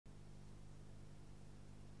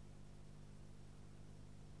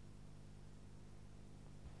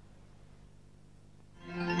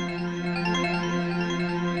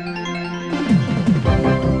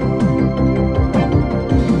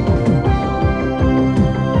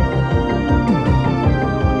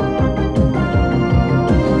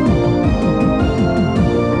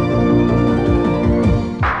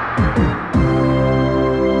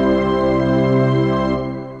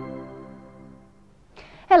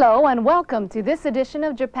Hello and welcome to this edition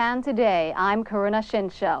of Japan Today. I'm Karuna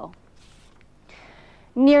Shinsho.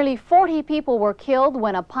 Nearly 40 people were killed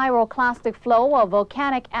when a pyroclastic flow of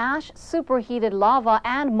volcanic ash, superheated lava,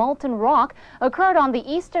 and molten rock occurred on the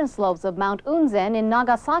eastern slopes of Mount Unzen in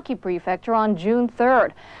Nagasaki Prefecture on June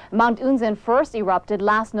 3rd. Mount Unzen first erupted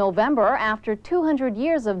last November after 200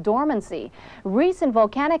 years of dormancy. Recent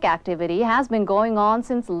volcanic activity has been going on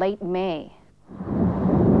since late May.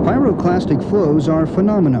 Pyroclastic flows are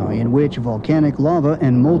phenomena in which volcanic lava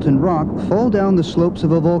and molten rock fall down the slopes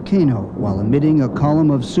of a volcano while emitting a column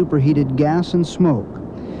of superheated gas and smoke.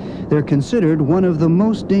 They're considered one of the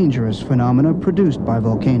most dangerous phenomena produced by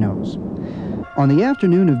volcanoes. On the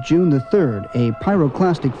afternoon of June the 3rd, a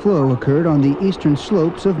pyroclastic flow occurred on the eastern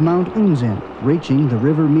slopes of Mount Unzen, reaching the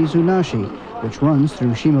river Mizunashi, which runs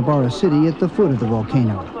through Shimabara City at the foot of the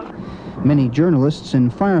volcano. Many journalists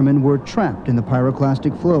and firemen were trapped in the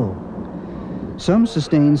pyroclastic flow. Some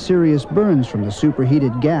sustained serious burns from the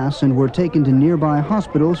superheated gas and were taken to nearby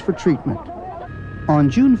hospitals for treatment. On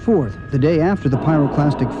June 4th, the day after the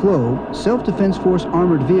pyroclastic flow, Self-Defense Force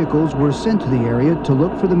armored vehicles were sent to the area to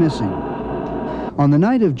look for the missing. On the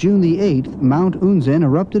night of June the 8th, Mount Unzen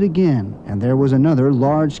erupted again, and there was another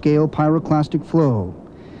large-scale pyroclastic flow.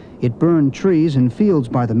 It burned trees and fields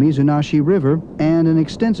by the Mizunashi River, and an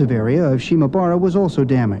extensive area of Shimabara was also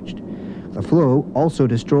damaged. The flow also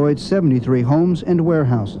destroyed 73 homes and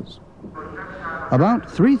warehouses. About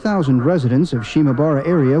 3,000 residents of Shimabara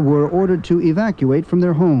area were ordered to evacuate from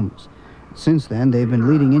their homes. Since then, they've been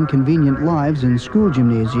leading inconvenient lives in school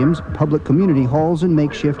gymnasiums, public community halls, and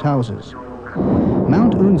makeshift houses.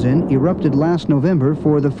 Mount Unzen erupted last November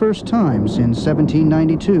for the first time since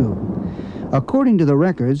 1792. According to the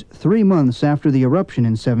records, 3 months after the eruption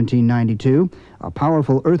in 1792, a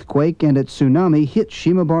powerful earthquake and a tsunami hit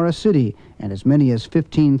Shimabara City, and as many as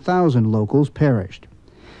 15,000 locals perished.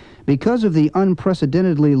 Because of the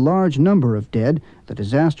unprecedentedly large number of dead, the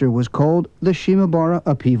disaster was called the Shimabara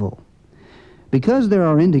Upheaval. Because there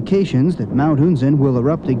are indications that Mount Unzen will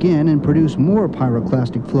erupt again and produce more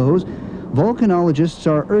pyroclastic flows,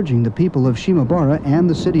 volcanologists are urging the people of Shimabara and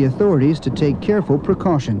the city authorities to take careful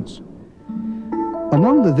precautions.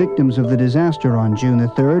 Among the victims of the disaster on June the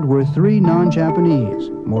 3rd were 3 non-Japanese,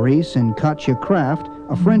 Maurice and Katja Kraft,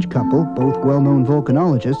 a French couple, both well-known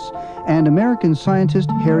volcanologists, and American scientist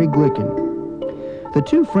Harry Glicken. The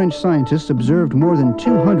 2 French scientists observed more than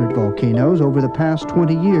 200 volcanoes over the past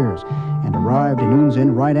 20 years and arrived in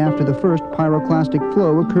Unzen right after the first pyroclastic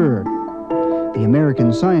flow occurred. The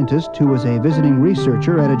American scientist, who was a visiting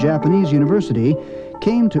researcher at a Japanese university,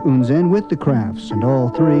 came to Unzen with the Crafts, and all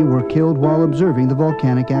 3 were killed while observing the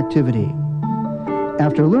volcanic activity.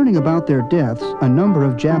 After learning about their deaths, a number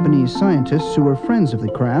of Japanese scientists who were friends of the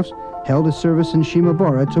Crafts held a service in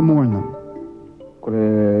Shimabara to mourn them.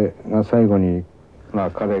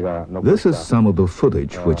 This is some of the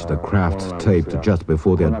footage which the Crafts taped just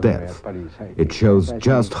before their death. It shows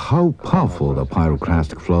just how powerful the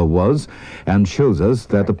pyroclastic flow was and shows us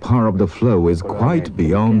that the power of the flow is quite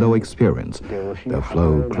beyond our experience. The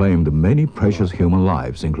flow claimed many precious human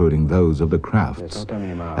lives, including those of the Crafts.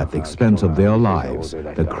 At the expense of their lives,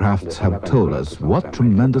 the Crafts have told us what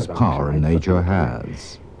tremendous power nature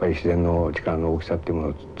has.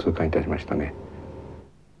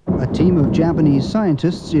 A team of Japanese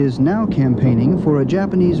scientists is now campaigning for a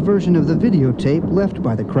Japanese version of the videotape left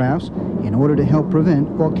by the Crafts in order to help prevent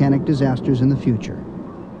volcanic disasters in the future.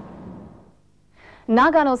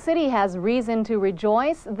 Nagano City has reason to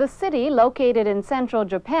rejoice. The city, located in central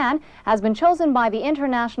Japan, has been chosen by the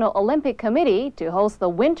International Olympic Committee to host the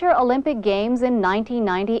Winter Olympic Games in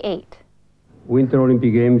 1998. Winter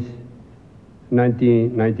Olympic Games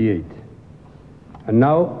 1998. And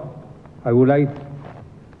now I would like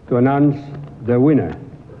to announce the winner.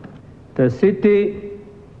 The city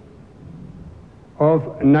of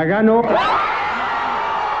Nagano.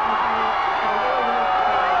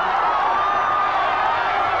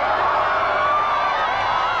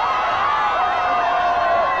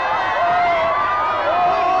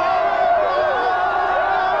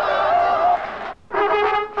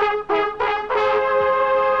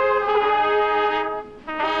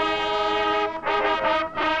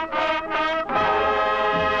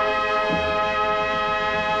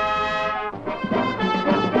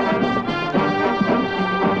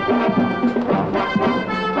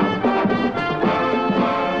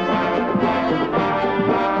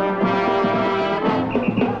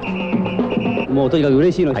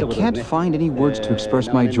 I can't find any words to express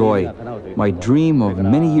my joy. My dream of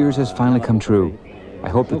many years has finally come true. I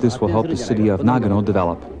hope that this will help the city of Nagano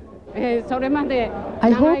develop.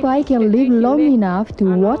 I hope I can live long enough to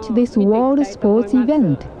watch this world sports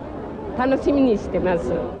event.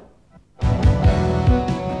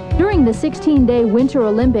 During the 16-day Winter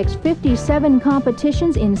Olympics, 57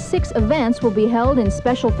 competitions in 6 events will be held in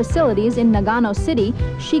special facilities in Nagano City,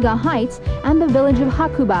 Shiga Heights, and the village of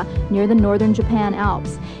Hakuba near the northern Japan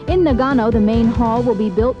Alps. In Nagano, the main hall will be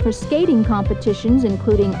built for skating competitions,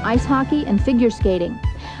 including ice hockey and figure skating.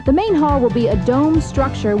 The main hall will be a dome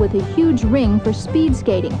structure with a huge ring for speed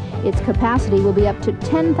skating. Its capacity will be up to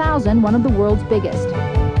 10,000, one of the world's biggest.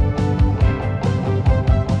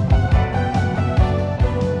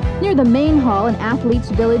 Near the main hall, an athletes'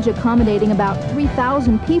 village accommodating about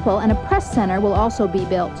 3,000 people and a press center will also be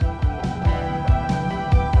built.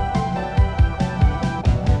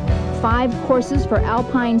 5 courses for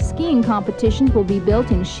alpine skiing competitions will be built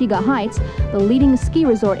in Shiga Heights, the leading ski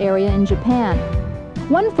resort area in Japan.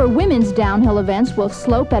 One for women's downhill events will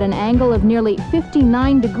slope at an angle of nearly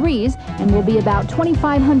 59 degrees and will be about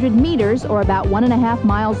 2,500 meters or about 1.5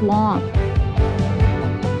 miles long.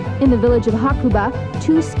 In the village of Hakuba,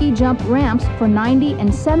 2 ski jump ramps for 90 and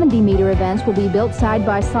 70-meter events will be built side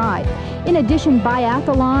by side. In addition,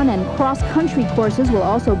 biathlon and cross-country courses will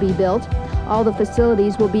also be built. All the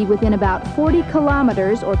facilities will be within about 40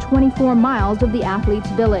 kilometers or 24 miles of the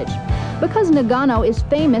athletes' village. Because Nagano is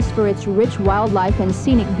famous for its rich wildlife and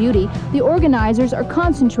scenic beauty, the organizers are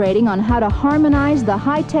concentrating on how to harmonize the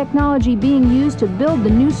high technology being used to build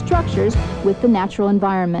the new structures with the natural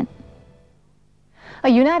environment. A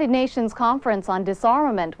United Nations conference on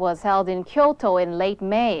disarmament was held in Kyoto in late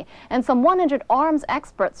May, and some 100 arms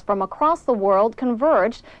experts from across the world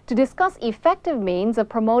converged to discuss effective means of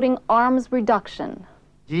promoting arms reduction.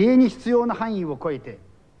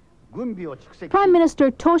 Prime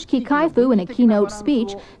Minister Toshiki Kaifu, in a keynote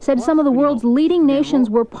speech, said some of the world's leading nations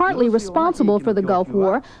were partly responsible for the Gulf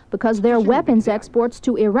War because their weapons exports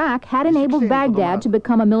to Iraq had enabled Baghdad to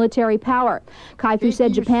become a military power. Kaifu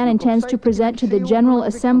said Japan intends to present to the General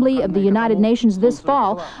Assembly of the United Nations this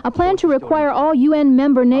fall a plan to require all UN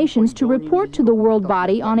member nations to report to the world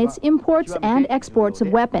body on its imports and exports of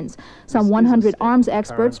weapons. Some 100 arms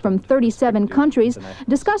experts from 37 countries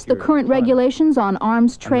discussed the current regulations on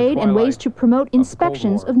arms trade and ways to promote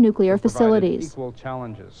inspections of nuclear facilities.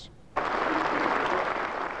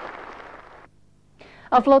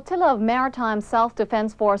 A flotilla of Maritime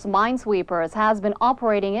Self-Defense Force minesweepers has been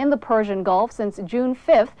operating in the Persian Gulf since June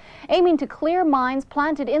 5th, aiming to clear mines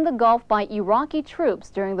planted in the Gulf by Iraqi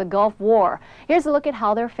troops during the Gulf War. Here's a look at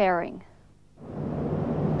how they're faring.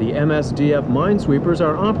 The MSDF minesweepers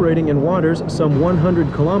are operating in waters some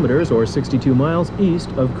 100 kilometers or 62 miles east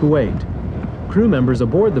of Kuwait. Crew members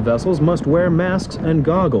aboard the vessels must wear masks and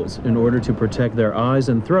goggles in order to protect their eyes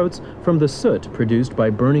and throats from the soot produced by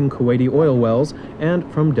burning Kuwaiti oil wells and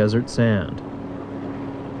from desert sand.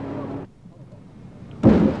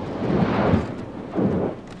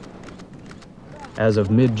 As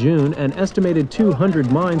of mid-June, an estimated 200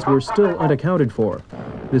 mines were still unaccounted for.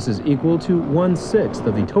 This is equal to 1/6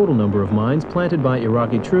 of the total number of mines planted by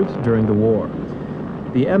Iraqi troops during the war.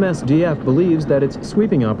 The MSDF believes that its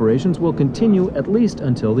sweeping operations will continue at least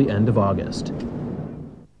until the end of August.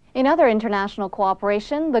 In other international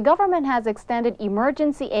cooperation, the government has extended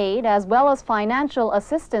emergency aid as well as financial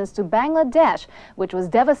assistance to Bangladesh, which was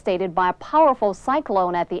devastated by a powerful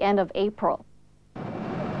cyclone at the end of April.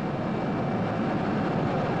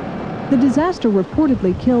 The disaster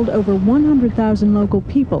reportedly killed over 100,000 local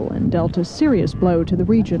people and dealt a serious blow to the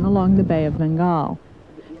region along the Bay of Bengal.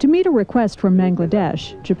 To meet a request from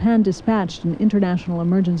Bangladesh, Japan dispatched an international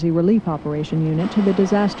emergency relief operation unit to the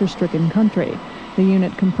disaster-stricken country. The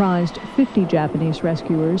unit comprised 50 Japanese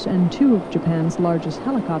rescuers and 2 of Japan's largest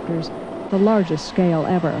helicopters, the largest scale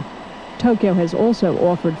ever. Tokyo has also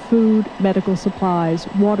offered food, medical supplies,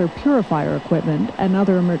 water purifier equipment, and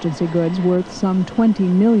other emergency goods worth some $20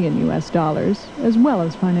 million, as well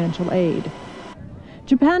as financial aid.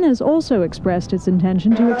 Japan has also expressed its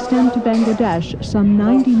intention to extend to Bangladesh some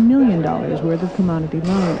 $90 million worth of commodity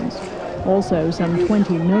loans. Also, some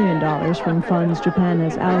 $20 million from funds Japan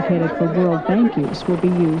has allocated for World Bank use will be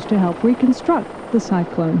used to help reconstruct the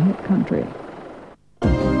cyclone-hit country.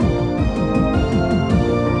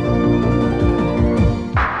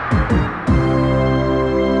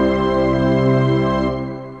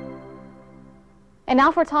 And now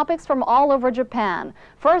for topics from all over Japan.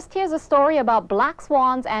 First, here's a story about black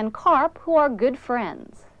swans and carp who are good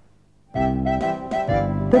friends.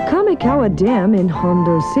 The Kamikawa Dam in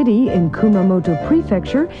Hondo City in Kumamoto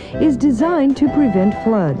Prefecture is designed to prevent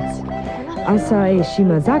floods. Asae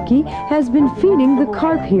Shimazaki has been feeding the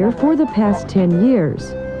carp here for the past 10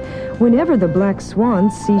 years. Whenever the black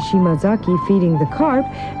swans see Shimazaki feeding the carp,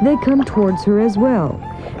 they come towards her as well.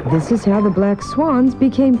 This is how the black swans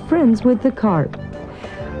became friends with the carp.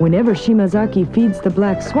 Whenever Shimazaki feeds the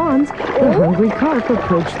black swans, the hungry carp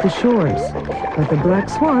approach the shores. But the black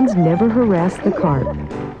swans never harass the carp.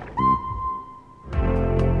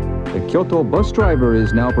 The Kyoto bus driver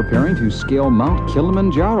is now preparing to scale Mount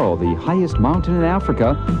Kilimanjaro, the highest mountain in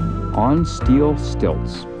Africa, on steel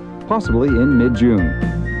stilts, possibly in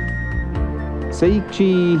mid-June.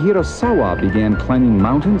 Seiichi Hirasawa began climbing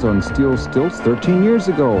mountains on steel stilts 13 years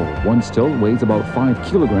ago. One stilt weighs about 5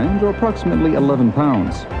 kilograms, or approximately 11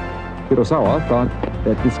 pounds. Hirasawa thought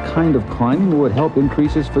that this kind of climbing would help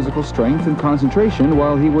increase his physical strength and concentration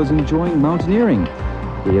while he was enjoying mountaineering.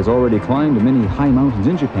 He has already climbed many high mountains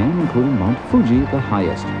in Japan, including Mount Fuji, the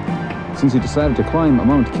highest. Since he decided to climb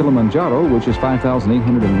Mount Kilimanjaro, which is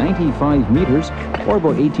 5,895 meters, or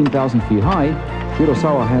about 18,000 feet high,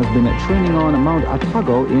 Hirasawa has been training on Mount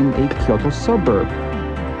Atago in a Kyoto suburb.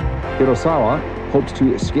 Hirasawa hopes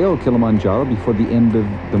to scale Kilimanjaro before the end of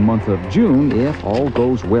the month of June if all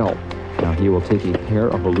goes well. Now he will take a pair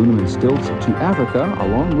of aluminum stilts to Africa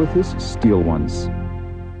along with his steel ones.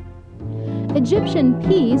 Egyptian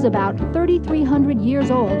peas, about 3,300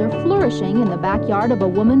 years old, are flourishing in the backyard of a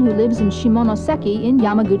woman who lives in Shimonoseki in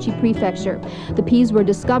Yamaguchi Prefecture. The peas were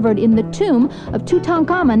discovered in the tomb of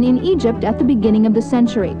Tutankhamun in Egypt at the beginning of the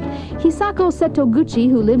century. Hisako Setoguchi,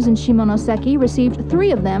 who lives in Shimonoseki, received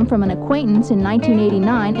 3 of them from an acquaintance in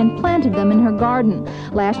 1989 and planted them in her garden.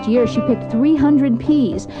 Last year, she picked 300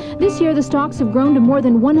 peas. This year, the stalks have grown to more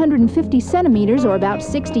than 150 centimeters, or about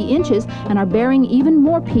 60 inches, and are bearing even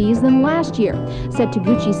more peas than last year.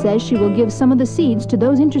 Setoguchi says she will give some of the seeds to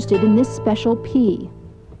those interested in this special pea.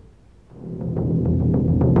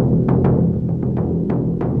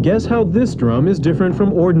 Guess how this drum is different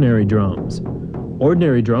from ordinary drums.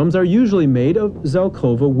 Ordinary drums are usually made of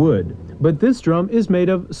Zelkova wood, but this drum is made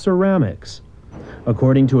of ceramics.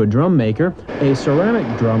 According to a drum maker, a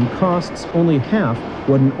ceramic drum costs only half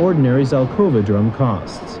what an ordinary Zelkova drum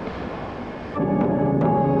costs.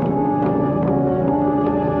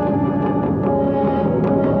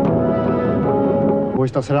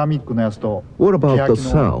 What about the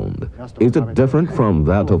sound? Is it different from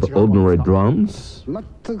that of ordinary drums?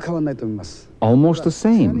 Almost the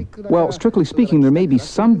same. Well, strictly speaking, there may be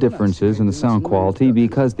some differences in the sound quality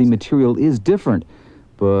because the material is different,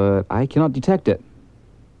 but I cannot detect it.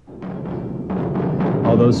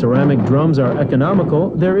 Although ceramic drums are economical,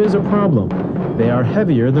 there is a problem. They are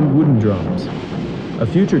heavier than wooden drums. A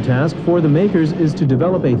future task for the makers is to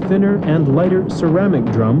develop a thinner and lighter ceramic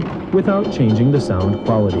drum without changing the sound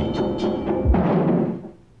quality.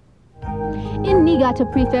 In Niigata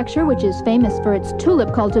Prefecture, which is famous for its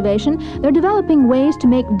tulip cultivation, they're developing ways to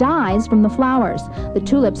make dyes from the flowers. The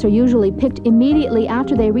tulips are usually picked immediately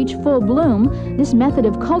after they reach full bloom. This method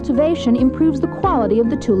of cultivation improves the quality of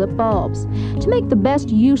the tulip bulbs. To make the best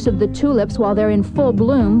use of the tulips while they're in full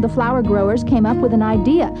bloom, the flower growers came up with an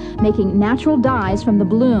idea, making natural dyes from the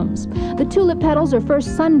blooms. The tulip petals are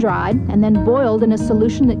first sun-dried and then boiled in a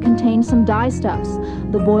solution that contains some dyestuffs.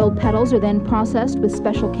 The boiled petals are then processed with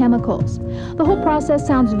special chemicals. The whole process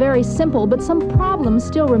sounds very simple, but some problems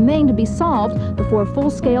still remain to be solved before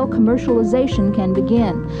full-scale commercialization can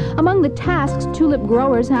begin. Among the tasks tulip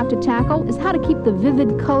growers have to tackle is how to keep the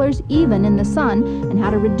vivid colors even in the sun and how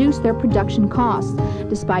to reduce their production costs.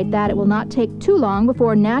 Despite that, it will not take too long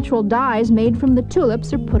before natural dyes made from the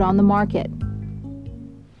tulips are put on the market.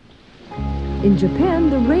 In Japan,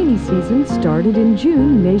 the rainy season started in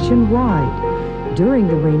June nationwide. During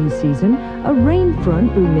the rainy season, a rain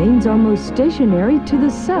front remains almost stationary to the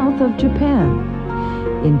south of Japan.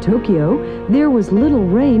 In Tokyo, there was little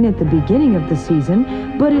rain at the beginning of the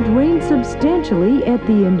season, but it rained substantially at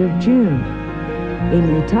the end of June. In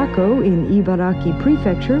Mitako, in Ibaraki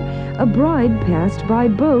Prefecture, a bride passed by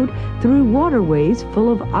boat through waterways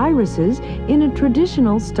full of irises in a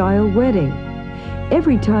traditional style wedding.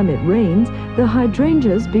 Every time it rains, the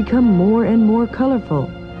hydrangeas become more and more colorful.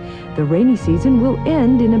 The rainy season will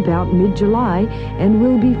end in about mid-July and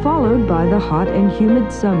will be followed by the hot and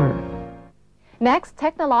humid summer. Next,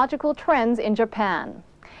 technological trends in Japan.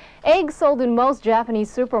 Eggs sold in most Japanese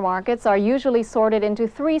supermarkets are usually sorted into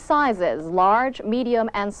 3 sizes, large, medium,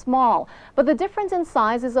 and small. But the difference in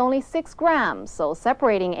size is only 6 grams, so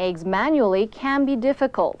separating eggs manually can be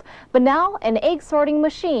difficult. But now, an egg sorting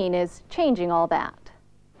machine is changing all that.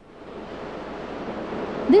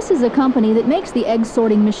 This is a company that makes the egg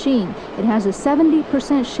sorting machine. It has a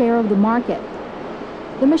 70% share of the market.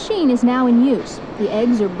 The machine is now in use. The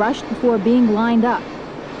eggs are brushed before being lined up.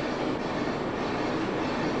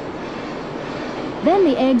 Then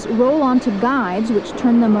Then the eggs roll onto guides, which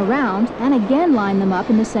turn them around and again line them up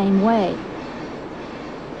in the same way.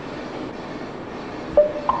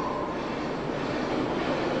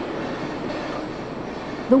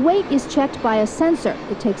 The weight is checked by a sensor.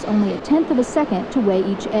 It takes only 1/10 of a second to weigh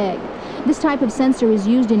each egg. This type of sensor is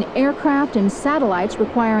used in aircraft and satellites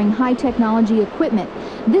requiring high-technology equipment.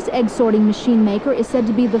 This egg sorting machine maker is said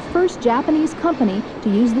to be the first Japanese company to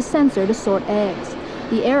use the sensor to sort eggs.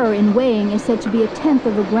 The error in weighing is said to be 1/10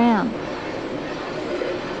 of a gram.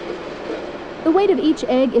 The weight of each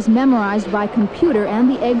egg is memorized by computer and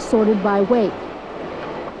the eggs sorted by weight.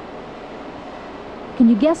 Can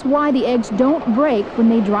you guess why the eggs don't break when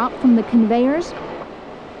they drop from the conveyors?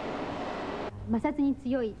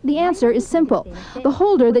 The answer is simple. The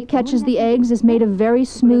holder that catches the eggs is made of very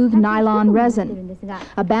smooth nylon resin.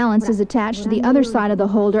 A balance is attached to the other side of the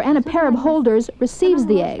holder, and a pair of holders receives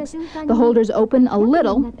the eggs. The holders open a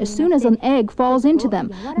little as soon as an egg falls into them,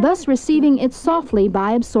 thus receiving it softly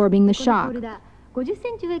by absorbing the shock.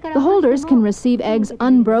 The holders can receive eggs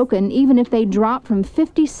unbroken even if they drop from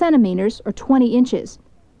 50 centimeters or 20 inches.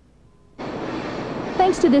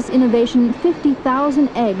 Thanks to this innovation, 50,000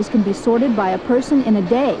 eggs can be sorted by a person in a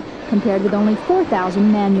day, compared with only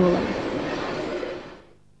 4,000 manually.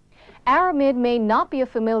 Aramid may not be a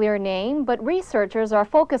familiar name, but researchers are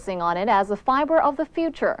focusing on it as a fiber of the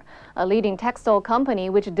future. A leading textile company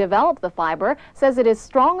which developed the fiber says it is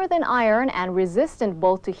stronger than iron and resistant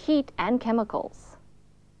both to heat and chemicals.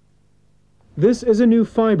 This is a new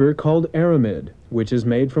fiber called aramid, which is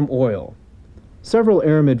made from oil. Several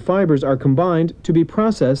aramid fibers are combined to be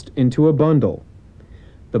processed into a bundle.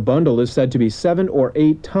 The bundle is said to be 7 or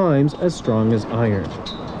 8 times as strong as iron.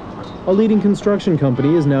 A leading construction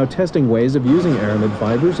company is now testing ways of using aramid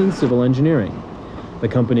fibers in civil engineering. The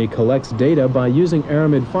company collects data by using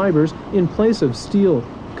aramid fibers in place of steel,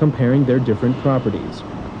 comparing their different properties.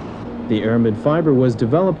 The aramid fiber was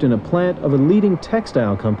developed in a plant of a leading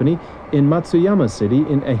textile company in Matsuyama City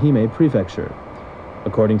in Ehime Prefecture.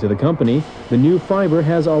 According to the company, the new fiber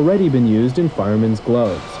has already been used in firemen's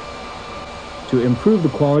gloves. To improve the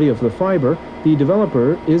quality of the fiber, the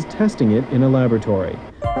developer is testing it in a laboratory.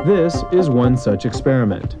 This is one such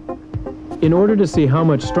experiment. In order to see how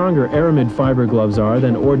much stronger aramid fiber gloves are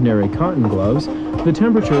than ordinary cotton gloves, the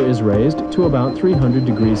temperature is raised to about 300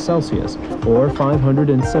 degrees Celsius, or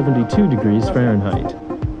 572 degrees Fahrenheit.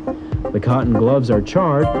 The cotton gloves are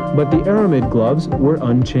charred, but the aramid gloves were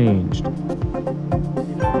unchanged.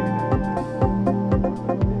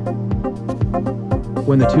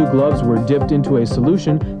 When the two gloves were dipped into a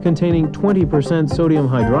solution containing 20% sodium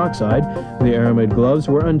hydroxide, the aramid gloves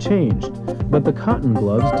were unchanged, but the cotton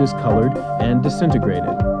gloves discolored and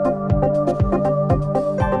disintegrated.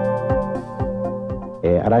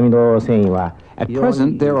 At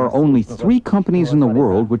present, there are only 3 companies in the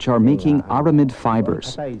world which are making aramid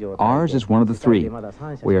fibers. Ours is one of the 3.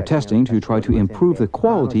 We are testing to try to improve the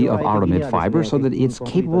quality of aramid fiber so that it's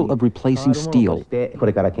capable of replacing steel.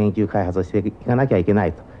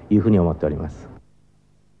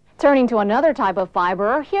 Turning to another type of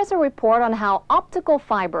fiber, here's a report on how optical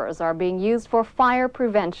fibers are being used for fire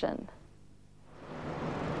prevention.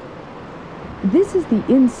 This is the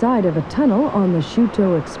inside of a tunnel on the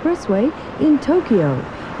Shuto Expressway in Tokyo,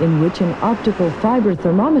 in which an optical fiber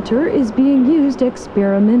thermometer is being used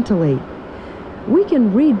experimentally. We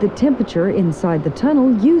can read the temperature inside the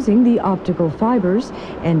tunnel using the optical fibers,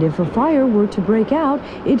 and if a fire were to break out,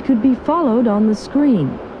 it could be followed on the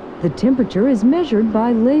screen. The temperature is measured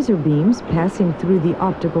by laser beams passing through the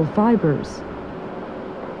optical fibers.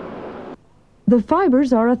 The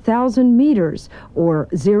fibers are 1,000 meters, or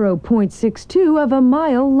 0.62 of a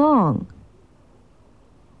mile long.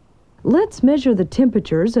 Let's measure the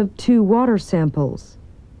temperatures of 2 water samples.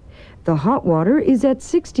 The hot water is at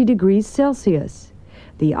 60 degrees Celsius.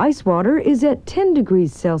 The ice water is at 10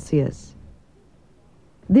 degrees Celsius.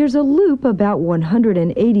 There's a loop about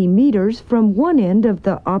 180 meters from one end of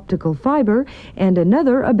the optical fiber and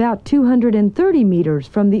another about 230 meters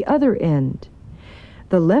from the other end.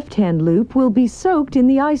 The left-hand loop will be soaked in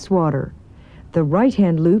the ice water, the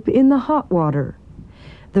right-hand loop in the hot water.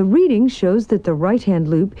 The reading shows that the right-hand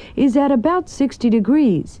loop is at about 60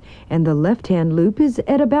 degrees and the left-hand loop is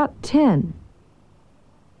at about 10.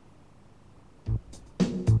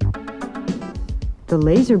 The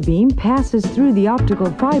laser beam passes through the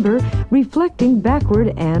optical fiber, reflecting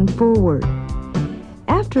backward and forward.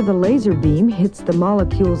 After the laser beam hits the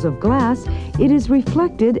molecules of glass, it is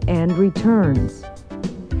reflected and returns.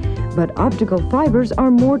 But optical fibers are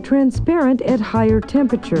more transparent at higher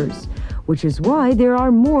temperatures, which is why there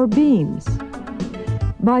are more beams.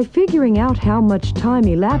 By figuring out how much time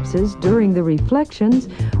elapses during the reflections,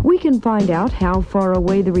 we can find out how far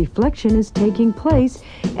away the reflection is taking place,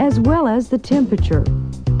 as well as the temperature.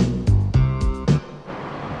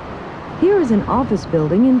 Here is an office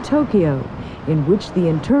building in Tokyo, in which the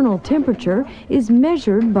internal temperature is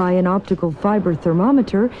measured by an optical fiber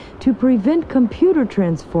thermometer to prevent computer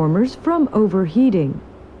transformers from overheating.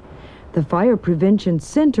 The Fire Prevention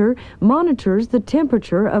Center monitors the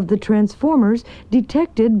temperature of the transformers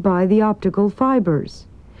detected by the optical fibers.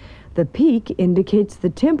 The peak indicates the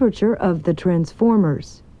temperature of the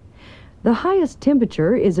transformers. The highest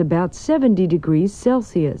temperature is about 70 degrees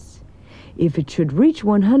Celsius. If it should reach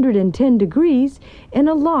 110 degrees, an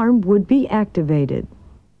alarm would be activated.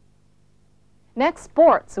 Next,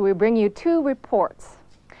 sports. We bring you two reports.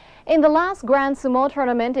 In the last Grand Sumo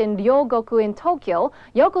tournament in Ryogoku in Tokyo,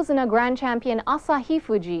 Yokozuna Grand Champion Asahi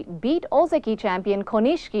Fuji beat Ozeki champion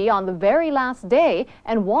Konishiki on the very last day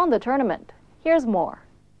and won the tournament. Here's more.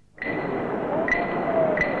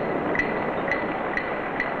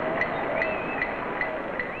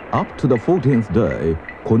 Up to the 14th day,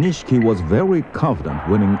 Konishiki was very confident,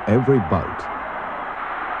 winning every bout.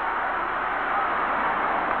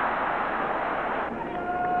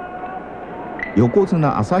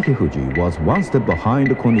 Yokozuna Asahi Fuji was one step behind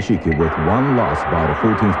Konishiki with one loss by the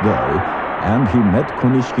 14th day, and he met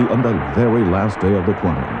Konishiki on the very last day of the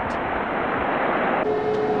tournament.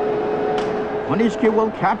 Konishiki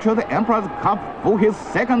will capture the Emperor's Cup for his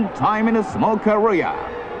second time in his small career.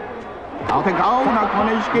 Out to go, now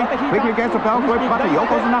Konishiki quickly gets a belt grip, but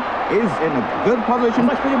Yokozuna is in a good position,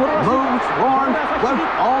 moves forward with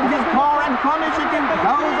all his power, and Konishiki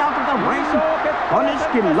goes out of the ring.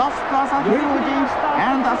 Konishiki lost to Asahi Fuji,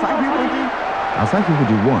 and Asahi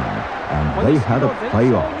Fuji won, and they had a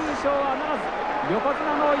playoff.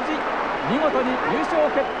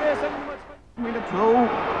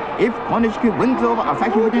 If Konishiki wins over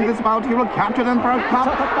Asahi Fuji in this bout, he will capture the Emperor's Cup.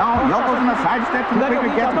 Now Yokozuna sidesteps and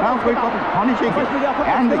quickly gets the belt grip of Konishiki.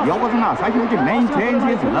 And Yokozuna Asahi Fuji maintains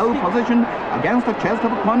his low position against the chest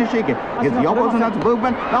of Konishiki. It's Yokozuna's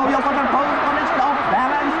movement. Now Yokozuna pulls Konishiki off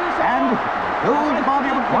balance, and the huge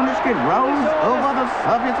body of Konishiki rolls over the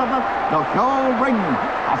surface of the whole ring.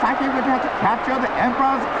 Asahi Fuji has to capture the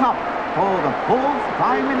Emperor's Cup for the fourth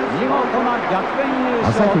time in his life.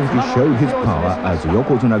 Asahi Fuji showed his power as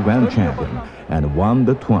Yokozuna Grand Champion and won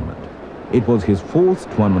the tournament. It was his fourth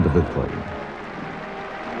tournament victory.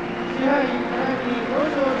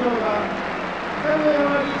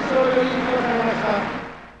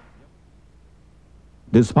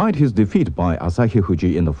 Despite his defeat by Asahi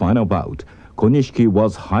Fuji in the final bout, Konishiki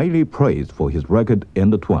was highly praised for his record in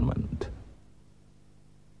the tournament.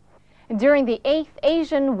 During the 8th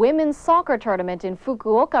Asian Women's Soccer Tournament in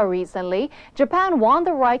Fukuoka recently, Japan won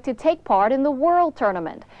the right to take part in the World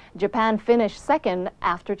Tournament. Japan finished second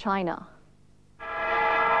after China.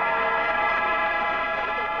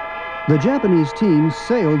 The Japanese team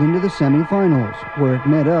sailed into the semifinals, where it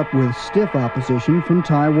met up with stiff opposition from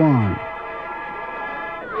Taiwan.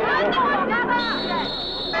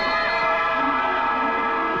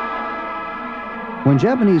 When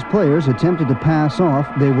Japanese players attempted to pass off,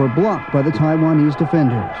 they were blocked by the Taiwanese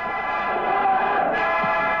defenders.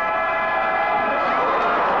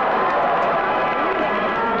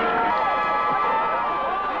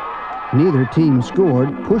 Neither team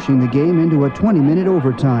scored, pushing the game into a 20-minute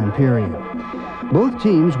overtime period. Both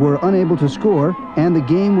teams were unable to score, and the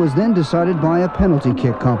game was then decided by a penalty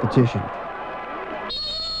kick competition.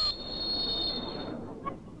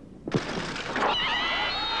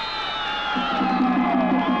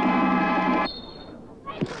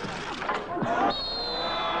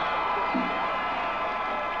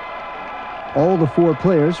 All the four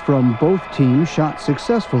players from both teams shot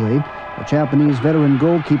successfully. The Japanese veteran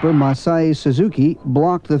goalkeeper Masai Suzuki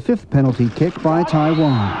blocked the fifth penalty kick by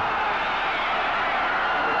Taiwan.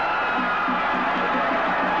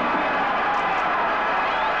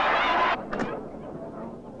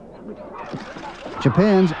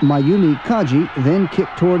 Japan's Mayumi Kaji then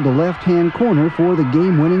kicked toward the left-hand corner for the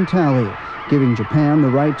game-winning tally, giving Japan the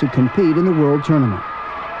right to compete in the World Tournament.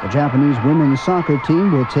 The Japanese women's soccer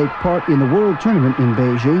team will take part in the World Tournament in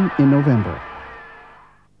Beijing in November.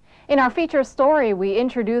 In our feature story, we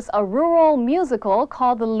introduce a rural musical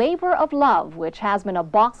called The Labor of Love, which has been a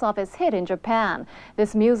box office hit in Japan.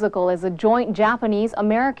 This musical is a joint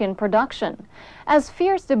Japanese-American production. As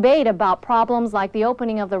fierce debate about problems like the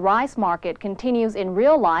opening of the rice market continues in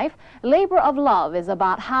real life, Labor of Love is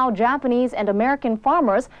about how Japanese and American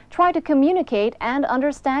farmers try to communicate and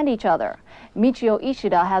understand each other. Michio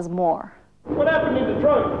Ishida has more. What happened in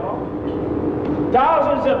Detroit, Paul?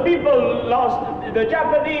 Thousands of people lost, the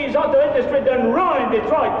Japanese auto industry done ruined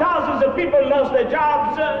Detroit. Thousands of people lost their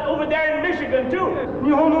jobs over there in Michigan too.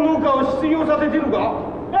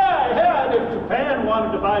 Yeah, if Japan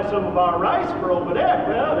wanted to buy some of our rice for over there,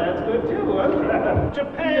 well, that's good too.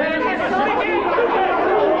 Japan.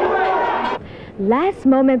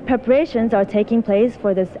 Last-moment preparations are taking place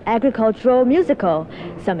for this agricultural musical.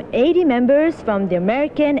 Some 80 members from the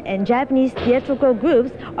American and Japanese theatrical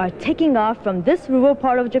groups are taking off from this rural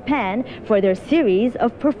part of Japan for their series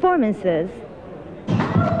of performances.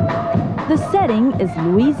 The setting is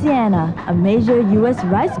Louisiana, a major U.S.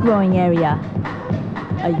 rice-growing area.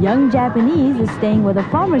 A young Japanese is staying with a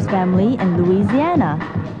farmer's family in Louisiana.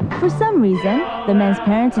 For some reason, the man's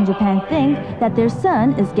parents in Japan think that their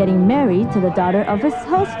son is getting married to the daughter of his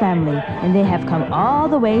host family, and they have come all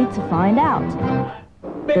the way to find out.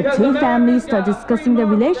 The two families start discussing the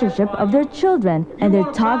relationship of their children, and their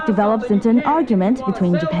talk develops into an argument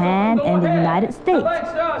between Japan and the United States.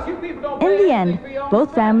 In the end,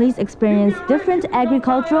 both families experience different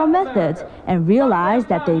agricultural methods and realize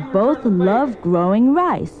that they both love growing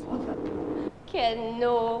rice.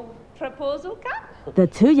 The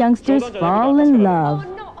two youngsters fall in love.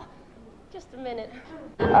 Oh, no. Just a minute.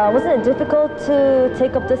 Wasn't it difficult to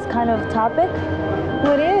take up this kind of topic?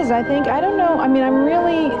 Well, it is, I think. I don't know. I mean, I'm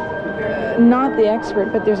really not the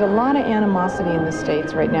expert, but there's a lot of animosity in the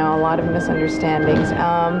States right now, a lot of misunderstandings.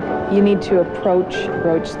 You need to broach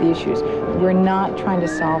the issues. We're not trying to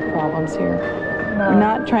solve problems here. No. We're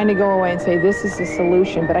not trying to go away and say this is the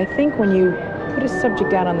solution, but I think when you put a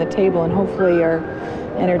subject out on the table and hopefully are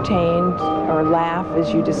entertained or laugh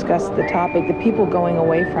as you discuss the topic, the people going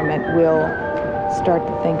away from it will start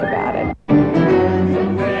to think about it.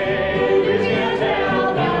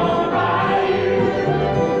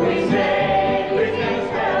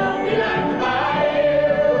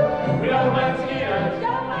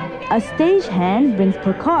 A stagehand brings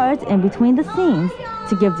placards in between the scenes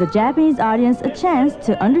to give the Japanese audience a chance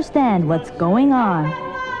to understand what's going on.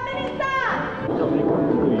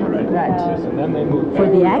 For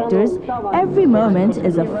the actors, every moment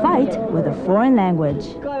is a fight with a foreign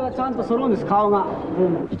language.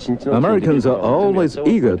 Americans are always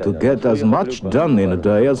eager to get as much done in a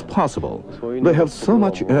day as possible. They have so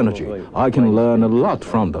much energy. I can learn a lot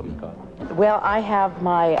from them. Well, I have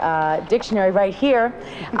my dictionary right here.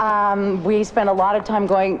 We spent a lot of time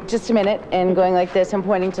going, just a minute, and going like this and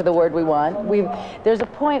pointing to the word we want. There's a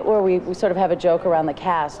point where we sort of have a joke around the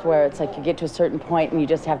cast where it's like you get to a certain point and you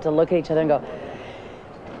just have to look at each other and go,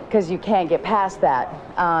 because you can't get past that.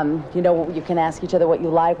 You know, you can ask each other what you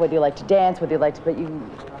like, whether you like to dance, whether you like to, but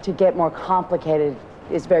to get more complicated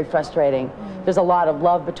is very frustrating. There's a lot of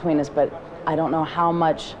love between us, but I don't know how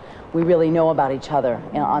much we really know about each other,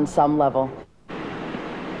 you know, on some level.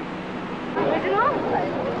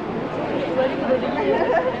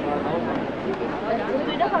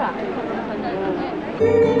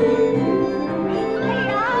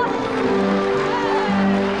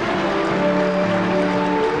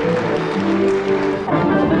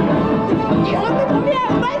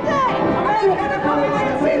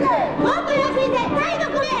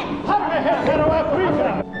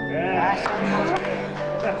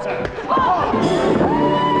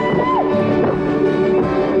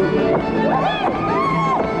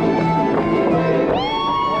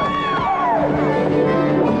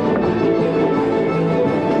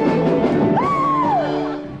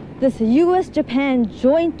 This U.S.-Japan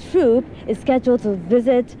joint troupe is scheduled to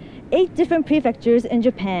visit 8 different prefectures in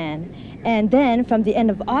Japan. And then from the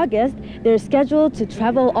end of August, they're scheduled to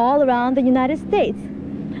travel all around the United States.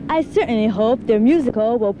 I certainly hope their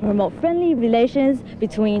musical will promote friendly relations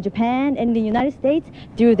between Japan and the United States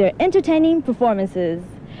through their entertaining performances.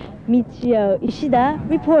 Michio Ishida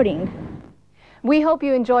reporting. We hope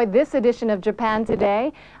you enjoyed this edition of Japan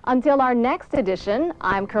Today. Until our next edition,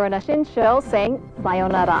 I'm Karuna Shinsho saying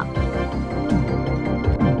sayonara.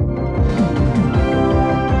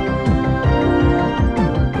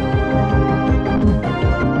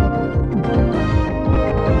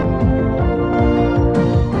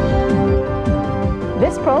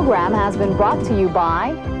 This program has been brought to you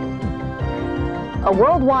by a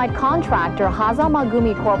worldwide contractor, Hazama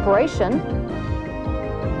Corporation,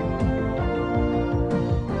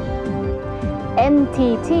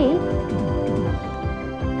 NTT,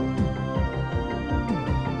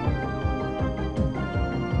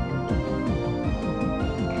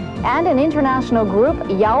 and an international group,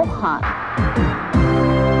 Yaohan.